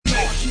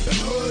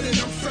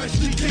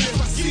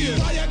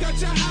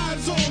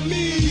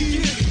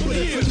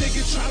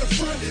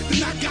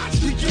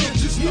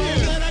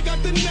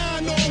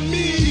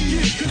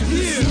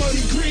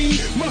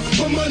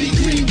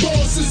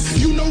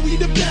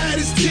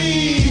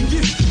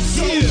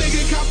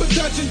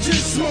Dutch and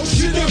just smoke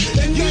shit up.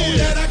 And know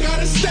that I got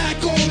a stack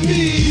on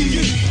me.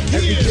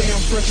 Every day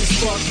I'm fresh as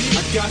fuck,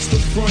 I got the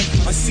front.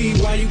 I see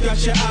why you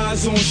got your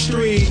eyes on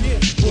street.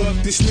 But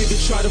if this nigga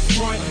try to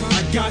front,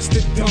 I got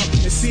to dump.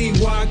 And see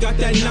why I got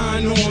that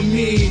 9 on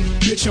me.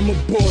 Bitch, I'm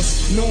a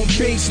boss. Known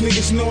base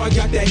niggas know I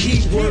got that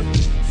heat work.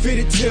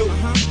 Fitted tilt,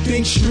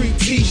 think street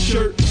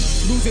t-shirt.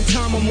 Losing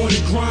time, I'm on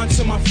the grind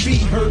till my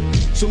feet hurt.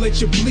 So let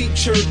your bleep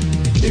chirp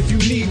if you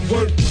need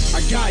work.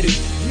 I got it.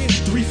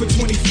 3 for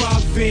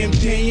 25 fam,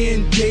 day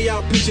in, day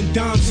out, pitching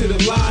dimes to the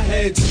lie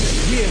heads.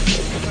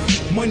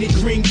 Yeah, money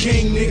green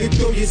gang, nigga,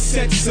 throw your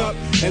sets up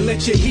and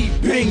let your heat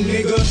bang,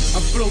 nigga. I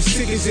flow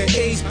sick as an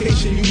AIDS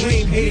patient, you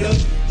lame hater.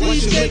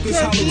 Watch your Lakers,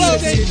 how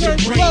it your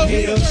brain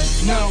hater.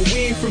 Nah,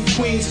 we ain't from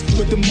Queens,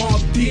 but the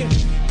mob deep.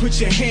 Put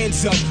your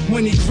hands up,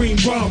 money green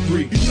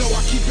robbery. You know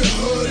I keep it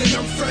hood and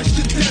I'm fresh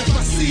to death.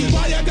 I see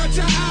why I got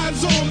your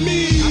eyes on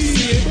me. I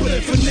see it, but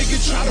if a nigga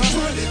try to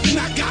front,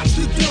 then I got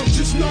to dump.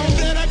 Just know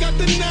that I got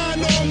the 9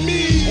 on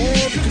me.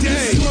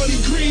 This is money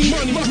green,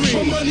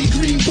 my money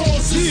green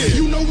bosses. Yeah.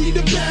 You know we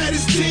the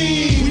baddest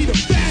team. We the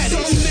baddest.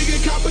 So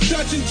nigga cop a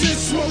Dutch and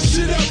just smoke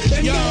shit up.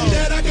 And know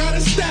that I got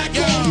a stack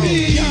on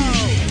me.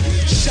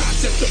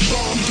 Shots at the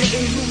bar, I'm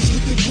getting loose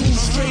with the groove.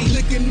 Straight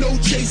licking, no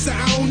chaser,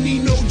 I don't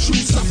need no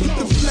juice. I put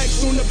the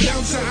flex on the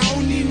bouncer, I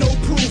don't need no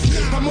proof.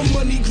 I'm a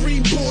money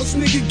green boss,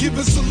 nigga, give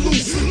us a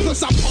loose.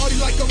 Plus I party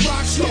like a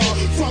rock star,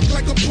 fuck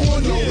like a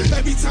porno.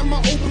 Every time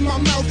I open my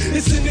mouth,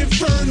 it's an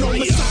inferno.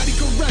 Masadi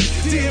correct,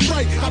 damn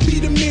right, I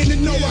be the man to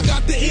know. I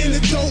got the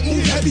antidote,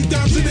 move heavy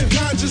down to the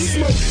ganja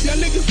smoke.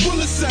 Y'all niggas full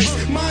of sex,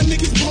 my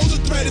niggas pose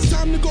a threat. It's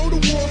time to go to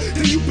war,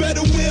 then you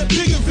better wear a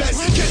bigger vest.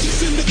 Catch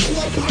us in the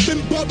club,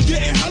 popping bub,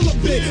 getting hella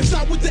big.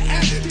 Stop with the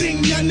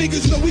acting, y'all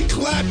niggas know we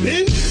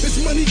clapping.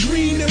 It's money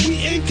green and we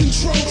in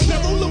control.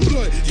 Now roll a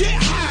blunt, get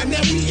high,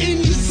 now we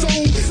in the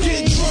zone.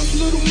 Get drunk,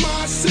 little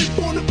ma, sip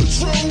on the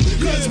Patron.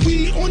 Cause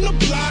we on the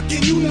block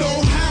and you know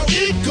how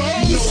it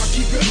goes. You know I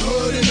keep it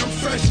hood and I'm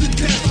fresh to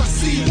death. I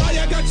see why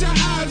I got your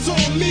eyes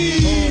on me.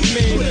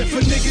 But if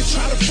a nigga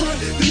try to front,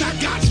 then I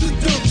got to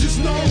dump.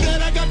 Just know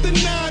that I got the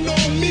 9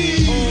 on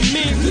me.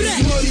 This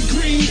is money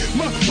green,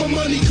 my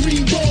money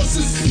green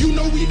bosses. You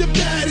know we the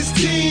baddest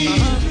team.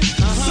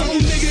 So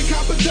nigga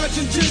cop a Dutch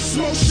and just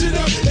smoke shit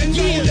up. And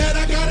know that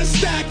I got a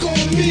stack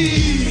on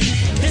me.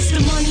 It's the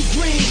money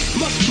green,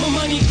 my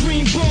money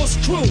green boss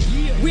crew.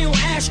 We don't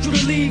ask you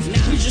to leave,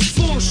 we just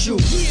force you.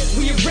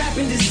 We a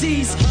rapping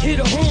disease, here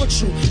to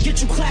haunt you.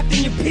 Get you clapped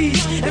in your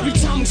peas every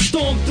time we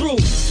storm through.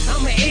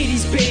 I'm an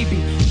 80s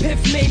baby,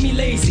 Piff made me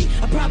lazy.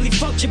 I probably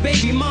fucked your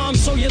baby mom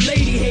so your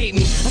lady hate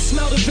me. I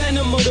smell the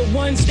venom of the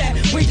ones that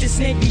wait to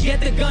snake me.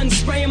 Get the gun,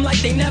 spray them like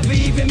they never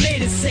even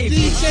made it safe.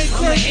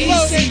 I'm an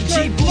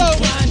ACG boot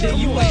grinder,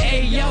 you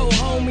a AO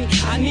homie.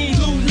 I need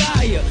Lou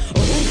Liar, a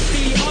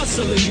hoopty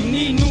hustler. You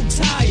need new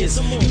tires,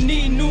 you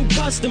need new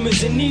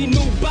customers and need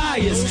new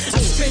buyers. I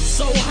spit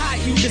so hot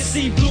you can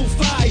see blue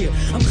fire.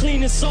 I'm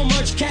cleaning so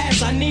much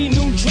cash, I need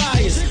new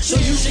dryers. So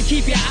you should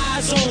keep your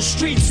eyes on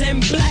streets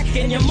and black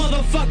and your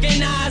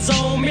motherfucking eyes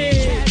on me.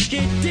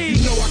 Get deep.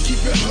 You know I keep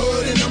it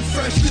hood and I'm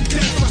fresh to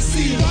death. I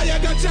see why I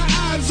got your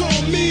eyes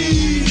on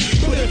me.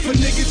 But if a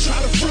nigga try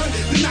to front,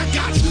 then I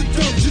got to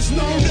dump. Just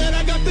know that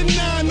I got the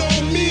 9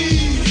 on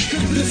me.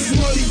 This is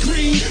money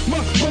green,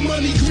 my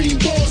money green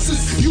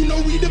bosses. You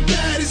know we the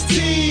baddest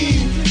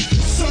team.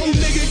 So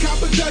nigga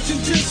cop a Dutch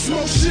and just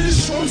smoke shit.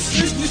 Smoke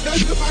shit,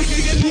 that's the I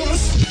can get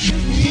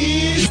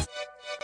lost.